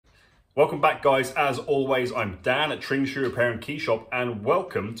Welcome back, guys. As always, I'm Dan at Tring Shoe Repair and Key Shop, and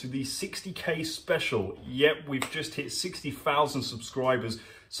welcome to the 60k special. Yep, we've just hit 60,000 subscribers,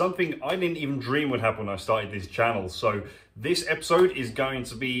 something I didn't even dream would happen when I started this channel. So this episode is going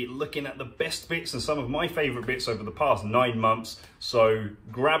to be looking at the best bits and some of my favorite bits over the past 9 months. So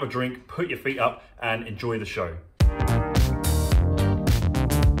grab a drink, put your feet up, and enjoy the show.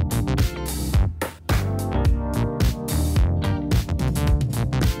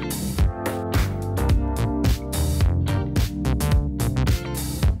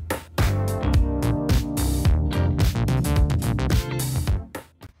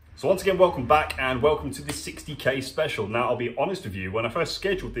 So once again, welcome back and welcome to the 60k special. Now, I'll be honest with you, when I first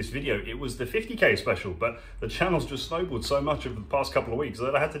scheduled this video, it was the 50k special, but the channel's just snowballed so much over the past couple of weeks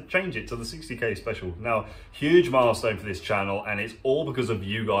that I had to change it to the 60k special. Now, huge milestone for this channel, and it's all because of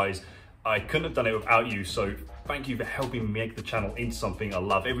you guys. I couldn't have done it without you, so thank you for helping me make the channel into something. I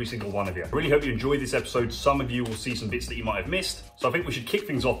love every single one of you. I really hope you enjoyed this episode. Some of you will see some bits that you might have missed. So I think we should kick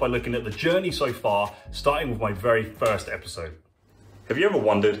things off by looking at the journey so far, starting with my very first episode. Have you ever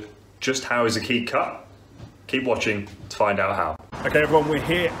wondered just how is a key cut? Keep watching to find out how. Okay everyone, we're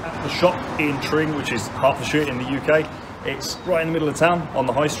here at the shop in Tring, which is Hertfordshire in the UK. It's right in the middle of town on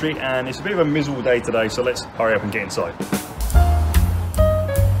the high street, and it's a bit of a miserable day today, so let's hurry up and get inside.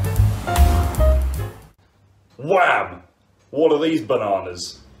 Wham! What are these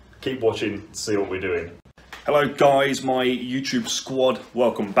bananas? Keep watching to see what we're doing. Hello guys, my YouTube squad,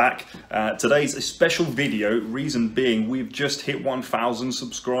 welcome back. Today's a special video, reason being we've just hit 1,000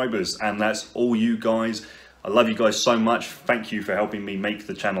 subscribers, and that's all you guys. I love you guys so much. Thank you for helping me make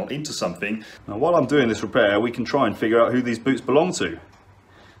the channel into something. Now while I'm doing this repair, we can try and figure out who these boots belong to.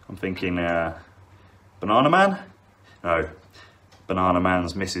 I'm thinking Banana Man? No, Banana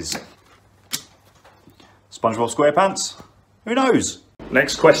Man's missus. SpongeBob SquarePants? Who knows?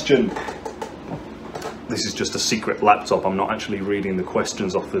 Next question. This is just a secret laptop. I'm not actually reading the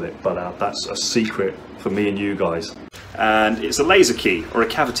questions off with it, but that's a secret for me and you guys. And it's a laser key or a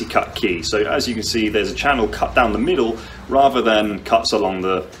cavity cut key. So as you can see, there's a channel cut down the middle rather than cuts along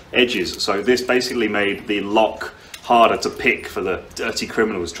the edges. So this basically made the lock harder to pick for the dirty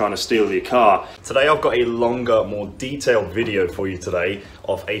criminals trying to steal your car. Today I've got a longer, more detailed video for you today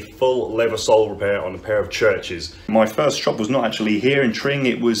of a full leather sole repair on a pair of churches. My first shop was not actually here in Tring,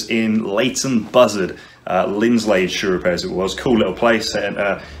 it was in Leighton Buzzard. Linslade Shoe Repairs it was. Cool little place,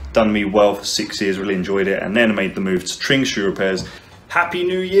 and done me well for 6 years, really enjoyed it, and then I made the move to Tring Shoe Repairs. Happy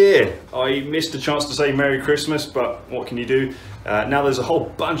New Year! I missed a chance to say Merry Christmas, but what can you do? Now there's a whole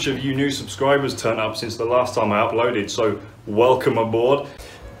bunch of you new subscribers turned up since the last time I uploaded, so welcome aboard.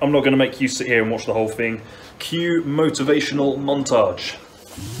 I'm not going to make you sit here and watch the whole thing. Cue motivational montage.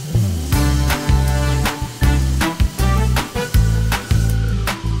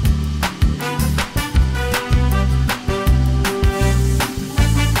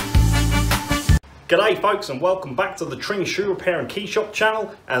 G'day folks, and welcome back to the Tring Shoe Repair and Key Shop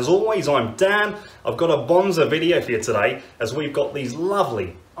channel. As always, I'm Dan. I've got a bonza video for you today, as we've got these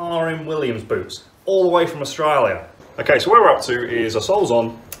lovely R.M. Williams boots all the way from Australia. Okay, so where we're up to is our sole's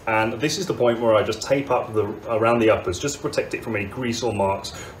on, and this is the point where I just tape up around the uppers just to protect it from any grease or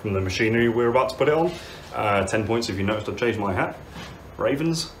marks from the machinery we're about to put it on. 10 points if you noticed I've changed my hat.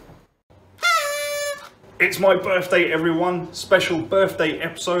 Ravens. It's my birthday, everyone. Special birthday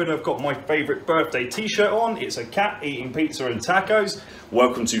episode. I've got my favorite birthday t-shirt on. It's a cat eating pizza and tacos.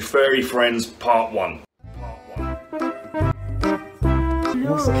 Welcome to Furry Friends Part 1.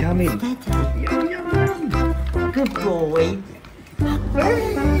 What's coming? Good boy.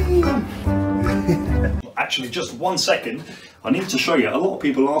 Actually, just 1 second. I need to show you. A lot of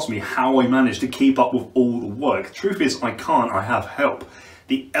people ask me how I manage to keep up with all the work. Truth is, I can't. I have help.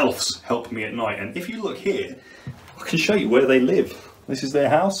 The elves help me at night, and if you look here, I can show you where they live. This is their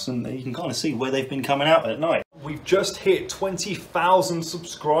house, and you can kind of see where they've been coming out at night. We've just hit 20,000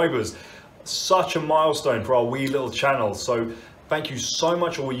 subscribers. Such a milestone for our wee little channel, so thank you so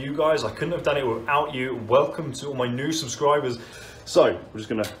much all you guys. I couldn't have done it without you. Welcome to all my new subscribers. So we're just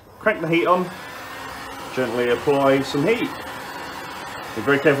going to crank the heat on, gently apply some heat. Be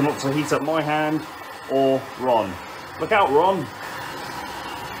very careful not to heat up my hand or Ron. Look out, Ron.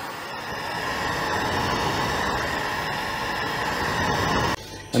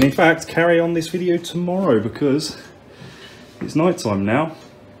 And in fact, carry on this video tomorrow because it's night time now,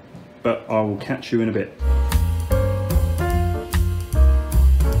 but I will catch you in a bit.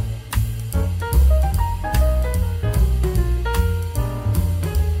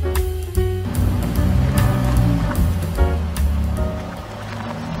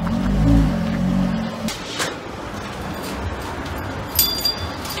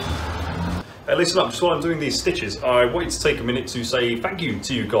 Listen up, just while I'm doing these stitches, I wanted to take a minute to say thank you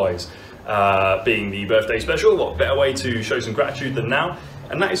to you guys. Being the birthday special, what better way to show some gratitude than now?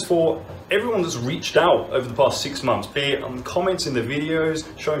 And that is for everyone that's reached out over the past 6 months, be it on comments in the videos,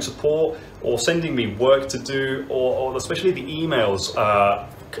 showing support, or sending me work to do, or especially the emails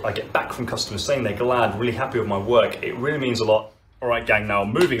I get back from customers saying they're glad, really happy with my work. It really means a lot. All right, gang, now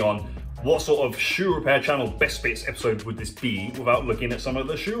moving on. What sort of shoe repair channel best bits episode would this be without looking at some of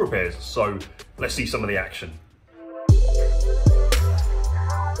the shoe repairs? So let's see some of the action.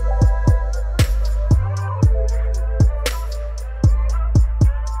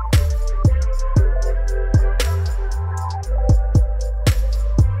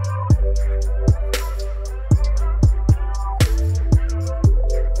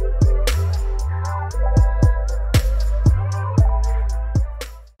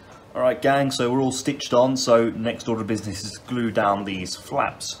 Alright gang, so we're all stitched on, so next order of business is to glue down these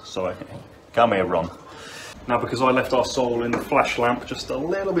flaps. So come here, Ron. Now because I left our sole in the flash lamp just a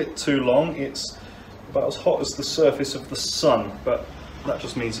little bit too long, it's about as hot as the surface of the sun, but that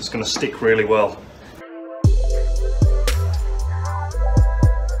just means it's going to stick really well.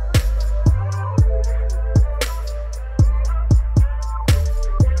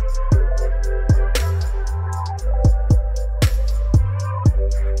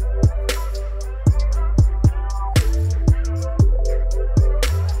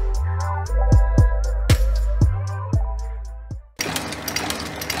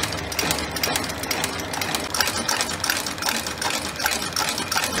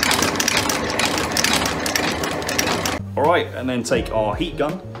 Alright, and then take our heat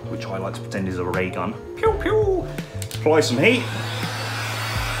gun, which I like to pretend is a ray gun. Pew pew! Apply some heat.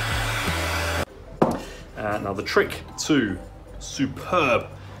 Now the trick to superb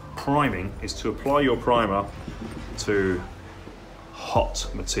priming is to apply your primer to hot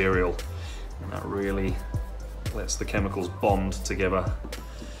material. And that really lets the chemicals bond together.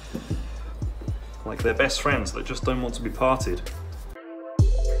 Like they're best friends that just don't want to be parted.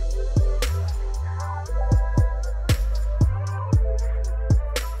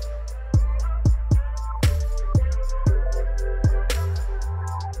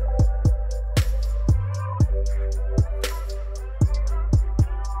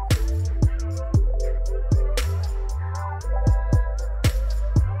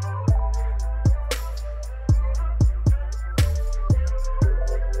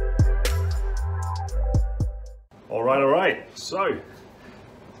 Alright, so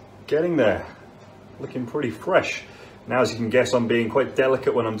getting there, looking pretty fresh. Now as you can guess, I'm being quite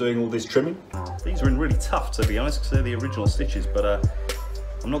delicate when I'm doing all this trimming. These are in really tough, to be honest, because they're the original stitches, but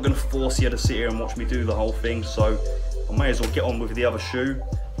I'm not going to force you to sit here and watch me do the whole thing, so I may as well get on with the other shoe.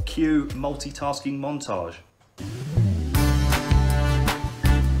 Cue multitasking montage.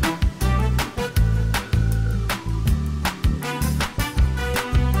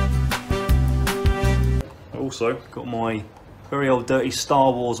 Also got my very old dirty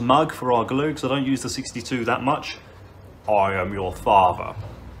Star Wars mug for our glue because I don't use the 62 that much. I am your father.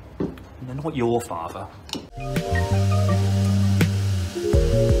 No, not your father.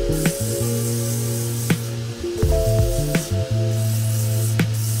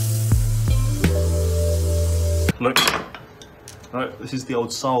 Look, no, this is the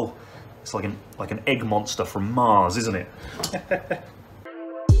old sole. It's like an egg monster from Mars, isn't it?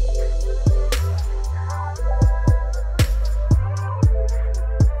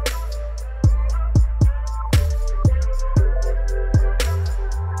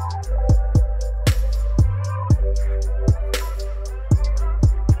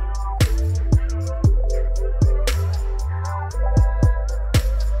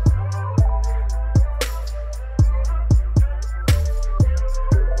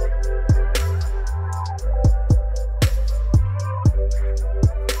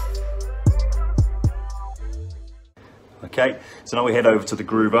 Okay, so now we head over to the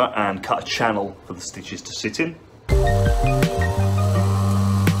groover and cut a channel for the stitches to sit in.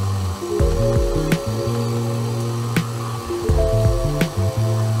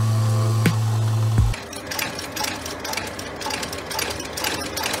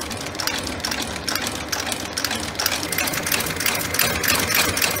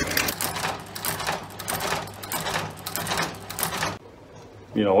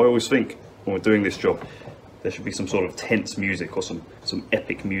 You know, I always think when we're doing this job, there should be some sort of tense music or some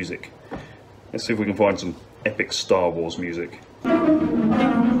epic music. Let's see if we can find some epic Star Wars music.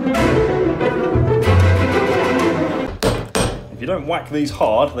 If you don't whack these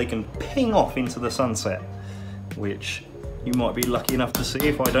hard, they can ping off into the sunset, which you might be lucky enough to see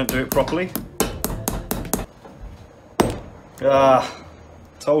if I don't do it properly. Ah,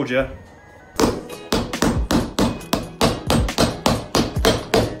 told you.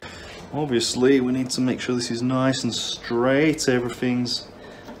 Obviously, we need to make sure this is nice and straight. Everything's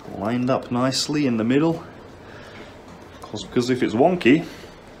lined up nicely in the middle. Of course, because if it's wonky,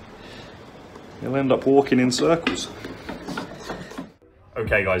 you'll end up walking in circles.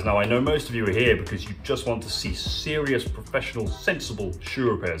 Okay guys, now I know most of you are here because you just want to see serious, professional, sensible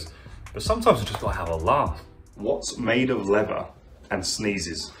shoe repairs. But sometimes you just gotta have a laugh. What's made of leather and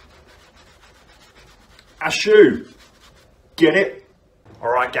sneezes? A shoe! Get it?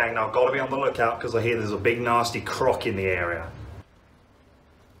 Alright gang, now I've got to be on the lookout because I hear there's a big nasty croc in the area.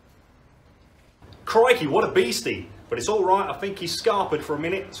 Crikey, what a beastie! But it's alright, I think he's scarpered for a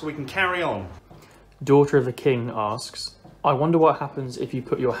minute so we can carry on. Daughter of the King asks, I wonder what happens if you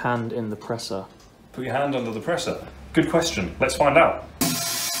put your hand in the presser. Put your hand under the presser? Good question, let's find out.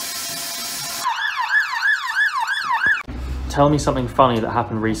 Tell me something funny that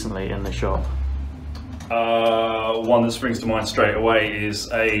happened recently in the shop. One that springs to mind straight away is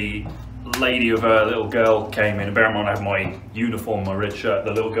a lady with her little girl came in, and bear in mind I have my uniform, my red shirt.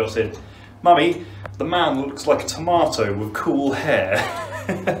 The little girl said, "Mummy, the man looks like a tomato with cool hair."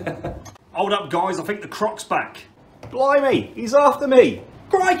 Hold up guys, I think the croc's back. Blimey, he's after me.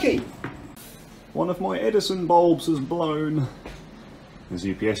 Crikey! One of my Edison bulbs has blown. There's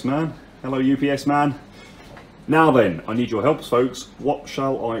UPS man. Hello UPS man. Now then, I need your help folks. What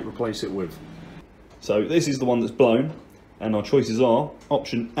shall I replace it with? So this is the one that's blown, and our choices are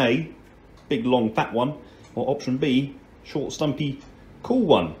option A, big long fat one, or option B, short stumpy cool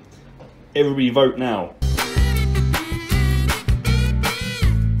one. Everybody vote now.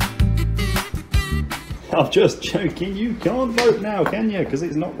 I'm just joking, you can't vote now, can you? Because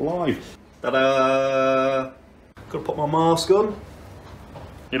it's not live. Ta-da! Gotta put my mask on.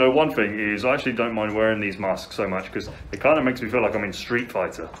 You know, one thing is I actually don't mind wearing these masks so much because it kind of makes me feel like I'm in Street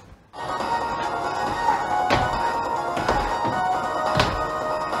Fighter.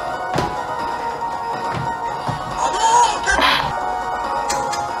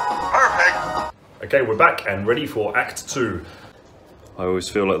 Okay, we're back and ready for Act 2. I always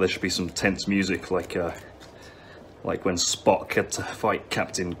feel like there should be some tense music, like when Spock had to fight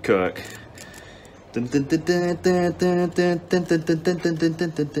Captain Kirk. Right,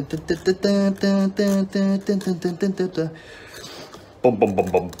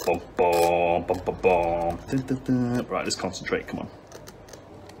 let's concentrate, come on.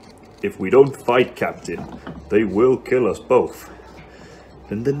 If we don't fight, Captain, they will kill us both.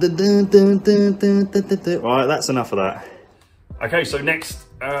 Right, that's enough of that. Okay, so next,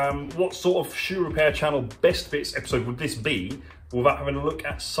 what sort of shoe repair channel best fits episode would this be without having a look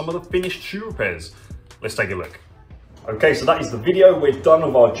at some of the finished shoe repairs? Let's take a look. Okay, so that is the video. We're done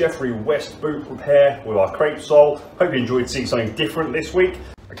with our Jeffrey West boot repair with our crepe sole. Hope you enjoyed seeing something different this week.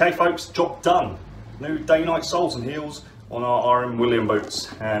 Okay folks, job done. New day-night soles and heels on our RM William boots,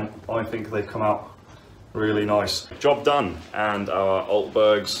 and I think they've come out really nice. Job done, and our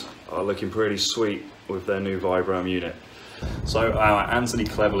Altbergs are looking pretty sweet with their new Vibram unit. So our Anthony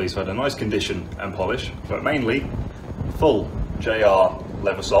Cleverley's had a nice condition and polish, but mainly full JR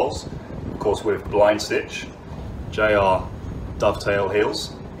leather soles, of course with blind stitch, JR dovetail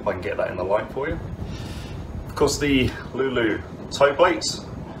heels, if I can get that in the light for you. Of course the Lulu toe plates,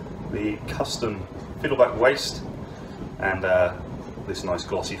 the custom fiddleback waist, and this nice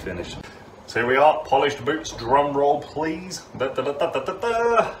glossy finish. So here we are, polished boots, drum roll please. Da, da, da, da, da,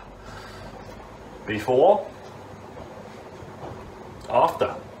 da. Before,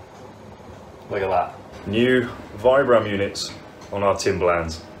 after. Look at that. New Vibram units on our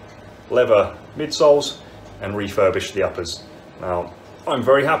Timberlands. Leather midsoles and refurbished the uppers. Now, I'm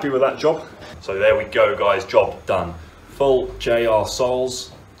very happy with that job. So there we go guys, job done. Full JR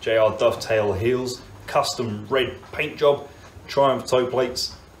soles, JR dovetail heels, custom red paint job, Triumph toe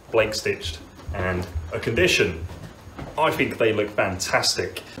plates, blank stitched, and a condition. I think they look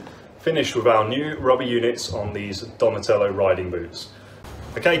fantastic. Finished with our new rubber units on these Donatello riding boots.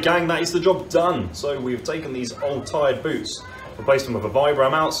 Okay gang, that is the job done. So we've taken these old tired boots, replaced them with a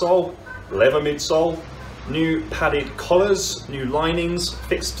Vibram outsole, leather midsole, new padded collars, new linings,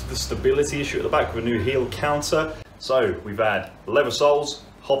 fixed the stability issue at the back with a new heel counter. So we've had leather soles,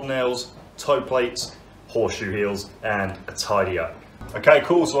 hobnails, toe plates, horseshoe heels, and a tidy up. Okay,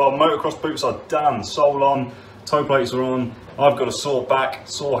 cool, so our motocross boots are done. Sole on, toe plates are on. I've got a sore back,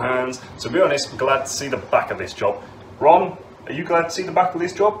 sore hands. To be honest, I'm glad to see the back of this job. Ron, are you glad to see the back of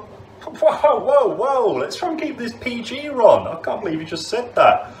this job? Whoa, whoa, whoa, let's try and keep this PG, Ron. I can't believe you just said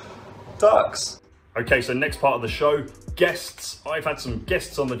that. Ducks. Okay, so next part of the show, guests. I've had some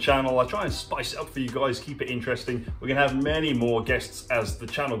guests on the channel. I try and spice it up for you guys, keep it interesting. We're gonna have many more guests as the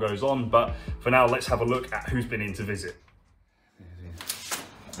channel goes on, but for now, let's have a look at who's been in to visit.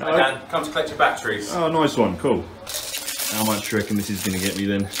 Hi Dan, come to collect your batteries. Oh, nice one, cool. How much do you reckon this is going to get me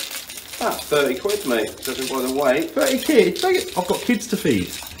then? That's 30 quid, mate. Doesn't bother wait. 30 kids? I've got kids to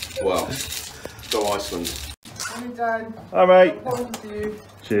feed. Well, go Iceland. Hi, Dan. Hi mate. Thank you.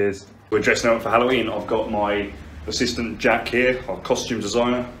 Cheers. We're dressing up for Halloween. I've got my assistant Jack here, our costume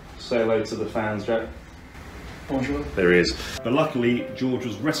designer. Say hello to the fans, Jack. Bonjour. There he is. But luckily, George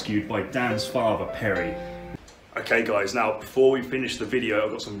was rescued by Dan's father, Perry. Okay guys, now before we finish the video,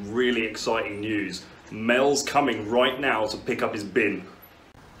 I've got some really exciting news. Mel's coming right now to pick up his bin.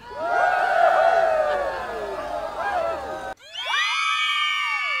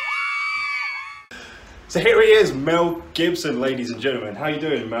 So here he is, Mel Gibson, ladies and gentlemen. How you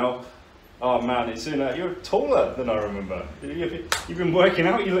doing, Mel? Oh man, you're taller than I remember. You've been working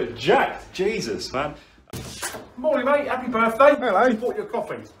out, you look jacked. Jesus, man. Morning, mate. Happy birthday. Hello. He bought you a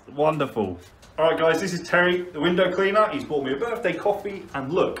coffee. Wonderful. All right, guys, this is Terry, the window cleaner. He's bought me a birthday coffee,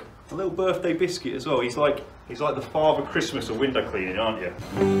 and look, a little birthday biscuit as well. He's like the Father Christmas of window cleaning, aren't you?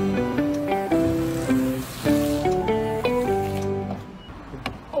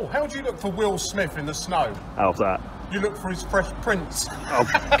 Oh, how do you look for Will Smith in the snow? How's that? You look for his Fresh Prince. Oh,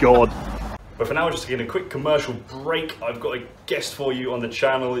 God. But for now, just taking a quick commercial break. I've got a guest for you on the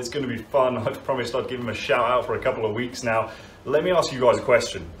channel. It's going to be fun. I've promised I'd give him a shout out for a couple of weeks now. Let me ask you guys a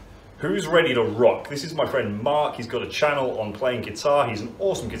question. Who's ready to rock? This is my friend Mark. He's got a channel on playing guitar. He's an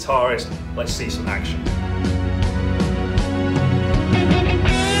awesome guitarist. Let's see some action.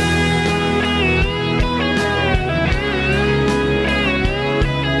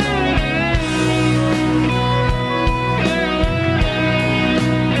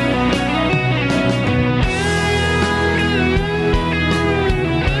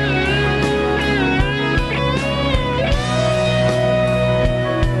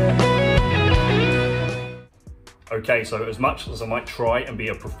 Okay, so as much as I might try and be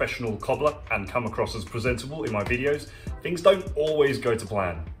a professional cobbler and come across as presentable in my videos, things don't always go to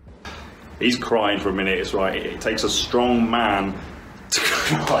plan. He's crying for a minute, it's right. It takes a strong man to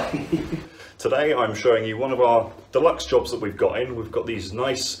cry. Today I'm showing you one of our deluxe jobs that we've got in. We've got these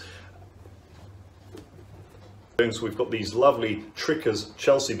nice... So we've got these lovely Trickers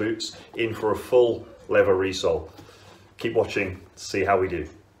Chelsea boots in for a full leather resole. Keep watching to see how we do.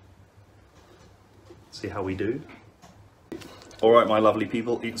 See how we do? All right, my lovely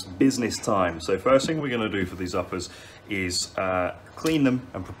people, it's business time. So first thing we're going to do for these uppers is clean them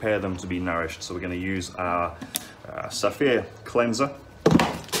and prepare them to be nourished. So we're going to use our Saphir cleanser.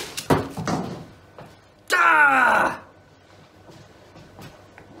 Ah!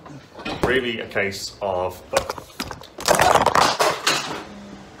 Really a case of...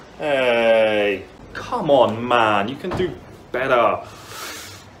 Hey, come on, man, you can do better.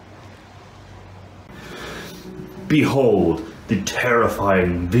 Behold the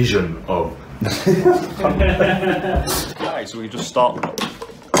terrifying vision of... Okay, so we just start...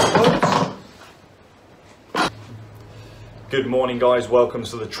 Good morning guys, welcome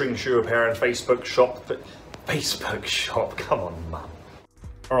to the Tring Shoe Repair and Facebook shop. Facebook shop, come on man.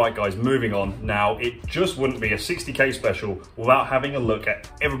 Alright guys, moving on. Now, it just wouldn't be a 60k special without having a look at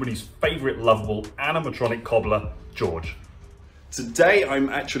everybody's favourite lovable animatronic cobbler, George. Today I'm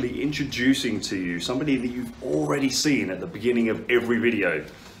actually introducing to you somebody that you've already seen at the beginning of every video.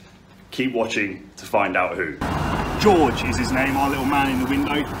 Keep watching to find out who. George is his name, our little man in the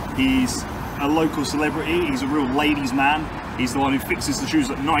window. He's a local celebrity, he's a real ladies man. He's the one who fixes the shoes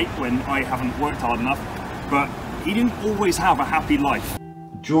at night when I haven't worked hard enough. But he didn't always have a happy life.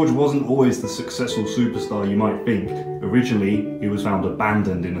 George wasn't always the successful superstar you might think. Originally, he was found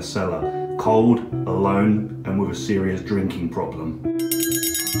abandoned in a cellar. Cold, alone, and with a serious drinking problem.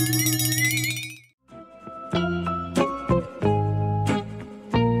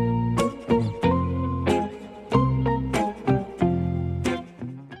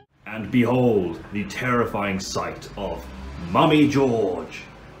 And behold, the terrifying sight of Mummy George.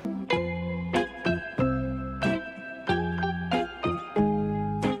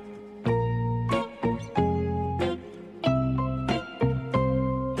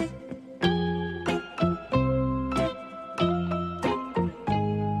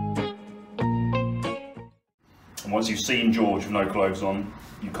 And once you've seen George with no clothes on,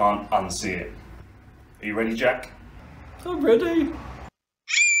 you can't unsee it. Are you ready, Jack? I'm ready.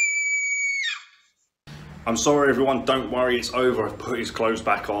 I'm sorry everyone, don't worry, it's over. I've put his clothes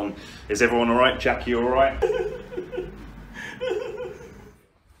back on. Is everyone alright? Jackie, alright?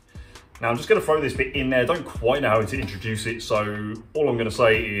 Now I'm just going to throw this bit in there. I don't quite know how to introduce it, so all I'm going to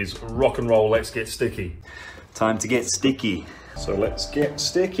say is rock and roll, let's get sticky. Time to get sticky. So let's get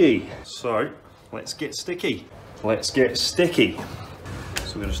sticky. Let's get sticky.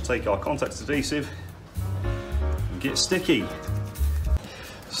 So we're going to just take our contact adhesive and get sticky.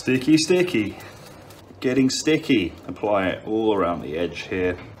 Sticky, sticky. Getting sticky. Apply it all around the edge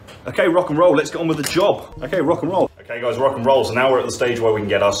here. Okay, rock and roll, let's get on with the job. Okay, rock and roll. Okay guys, rock and roll. So now we're at the stage where we can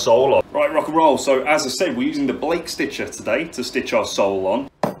get our sole on. Right, rock and roll. So as I said, we're using the Blake stitcher today to stitch our sole on.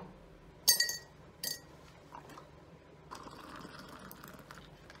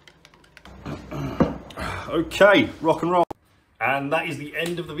 Okay, rock and roll. And that is the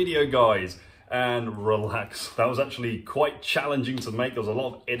end of the video, guys. And relax. That was actually quite challenging to make. There was a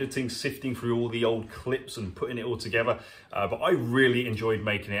lot of editing, sifting through all the old clips and putting it all together. But I really enjoyed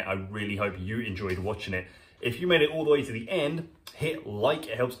making it. I really hope you enjoyed watching it. If you made it all the way to the end, hit like.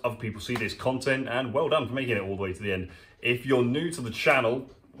 It helps other people see this content. And well done for making it all the way to the end. If you're new to the channel,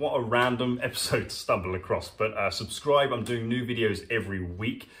 what a random episode to stumble across. But subscribe. I'm doing new videos every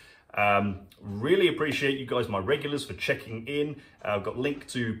week. Really appreciate you guys, my regulars, for checking in. I've got a link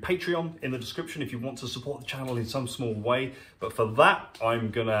to Patreon in the description if you want to support the channel in some small way. But for that,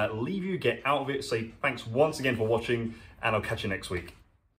 I'm gonna leave you, get out of it, say thanks once again for watching, and I'll catch you next week.